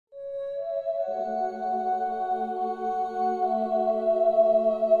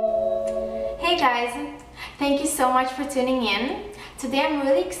Hey guys, thank you so much for tuning in. Today I'm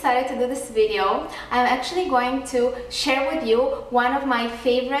really excited to do this video. I'm actually going to share with you one of my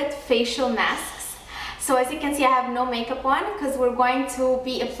favorite facial masks. So as you can see, I have no makeup on because we're going to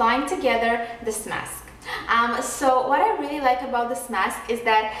be applying together this mask. So what I really like about this mask is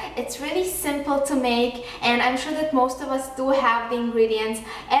that it's really simple to make, and I'm sure that most of us do have the ingredients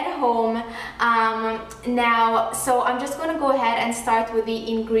at home now. So I'm just going to go ahead and start with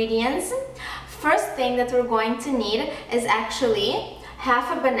the ingredients. First thing that we're going to need is actually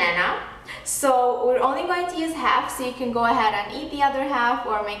half a banana. So we're only going to use half, so you can go ahead and eat the other half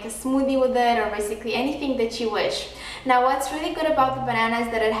or make a smoothie with it, or basically anything that you wish. Now what's really good about the banana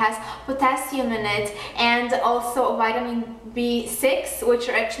is that it has potassium in it and also vitamin B6, which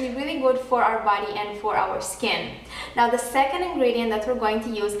are actually really good for our body and for our skin. Now the second ingredient that we're going to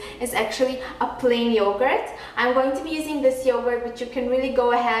use is actually a plain yogurt. I'm going to be using this yogurt, but you can really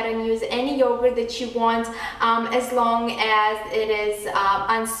go ahead and use any yogurt that you want as long as it is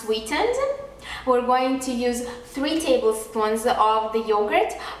unsweetened. We're going to use 3 tablespoons of the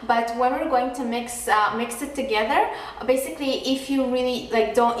yogurt, but when we're going to mix it together, basically if you really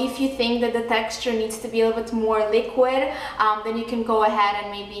if you think that the texture needs to be a little bit more liquid, then you can go ahead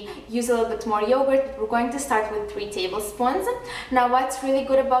and maybe use a little bit more yogurt, but we're going to start with 3 tablespoons. Now what's really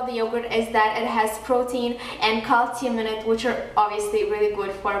good about the yogurt is that it has protein and calcium in it, which are obviously really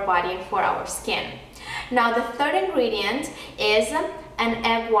good for our body and for our skin. Now the third ingredient is an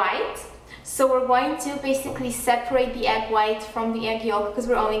egg white. So we're going to basically separate the egg white from the egg yolk because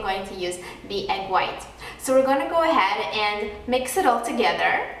we're only going to use the egg white. So we're going to go ahead and mix it all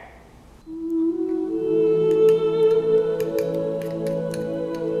together.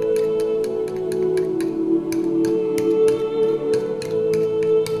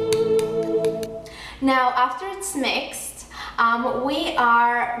 Now after it's mixed, we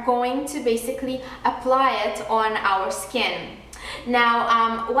are going to basically apply it on our skin.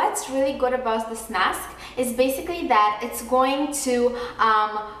 Now what's really good about this mask is basically that it's going to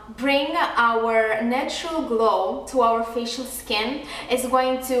bring our natural glow to our facial skin. It's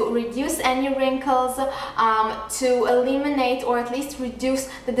going to reduce any wrinkles, to eliminate or at least reduce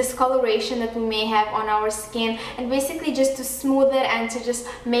the discoloration that we may have on our skin, and basically just to smooth it and to just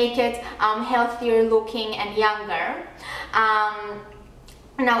make it healthier looking and younger.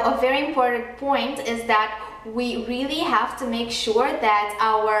 Now a very important point is that we really have to make sure that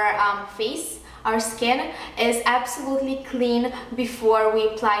our skin is absolutely clean before we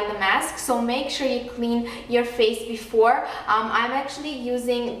apply the mask. So make sure you clean your face before. I'm actually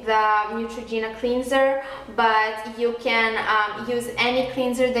using the Neutrogena cleanser, but you can use any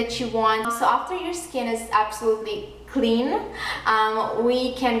cleanser that you want. So after your skin is absolutely clean,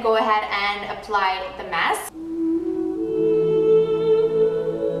 we can go ahead and apply the mask.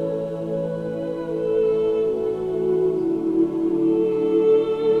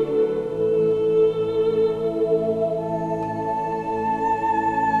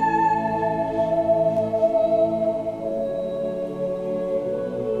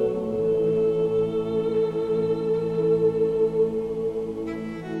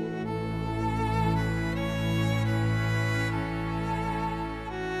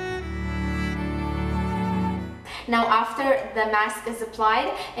 Now after the mask is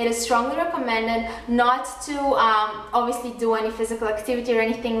applied, it is strongly recommended not to obviously do any physical activity or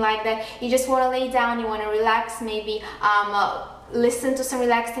anything like that. You just want to lay down, you want to relax, maybe listen to some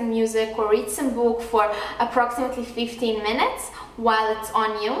relaxing music or read some book for approximately 15 minutes while it's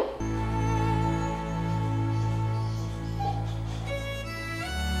on you.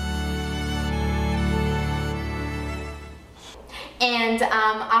 And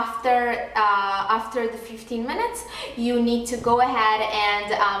after the 15 minutes, you need to go ahead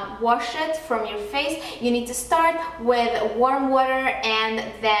and wash it from your face. You need to start with warm water and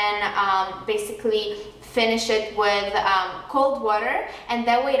then basically finish it with cold water, and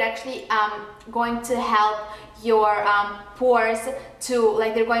that way it actually going to help your pores to,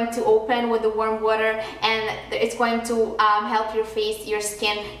 they're going to open with the warm water, and it's going to help your face, your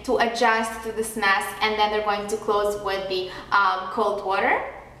skin to adjust to this mask, and then they're going to close with the cold water.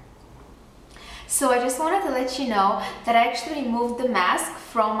 So I just wanted to let you know that I actually removed the mask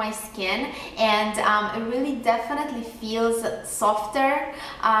from my skin, and it really definitely feels softer.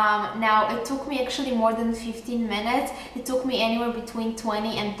 Now it took me actually more than 15 minutes. It took me anywhere between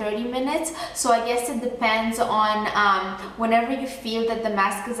 20 and 30 minutes. So I guess it depends on whenever you feel that the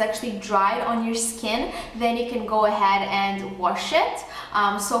mask is actually dried on your skin, then you can go ahead and wash it.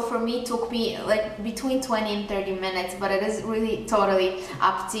 So for me it took me between 20 and 30 minutes, but it is really totally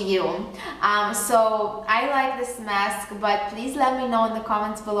up to you. So I like this mask, but please let me know in the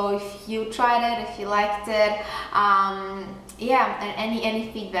comments below if you tried it, if you liked it. Yeah, and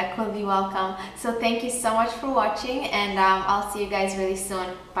any feedback will be welcome. So thank you so much for watching, and I'll see you guys really soon.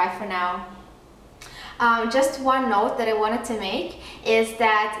 Bye for now. Just one note that I wanted to make is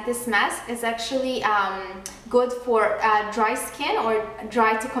that this mask is actually good for dry skin or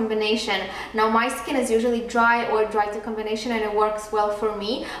dry to combination. Now my skin is usually dry or dry to combination, and it works well for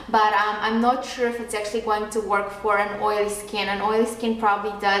me, but I'm not sure if it's actually going to work for an oily skin. An oily skin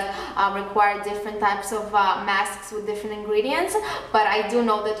probably does require different types of masks with different ingredients, but I do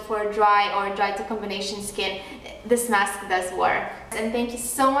know that for dry or dry to combination skin, this mask does work. And thank you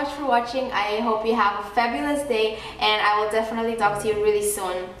so much for watching. I hope you have a fabulous day, and I will definitely talk to you really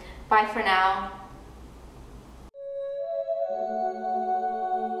soon. Bye for now.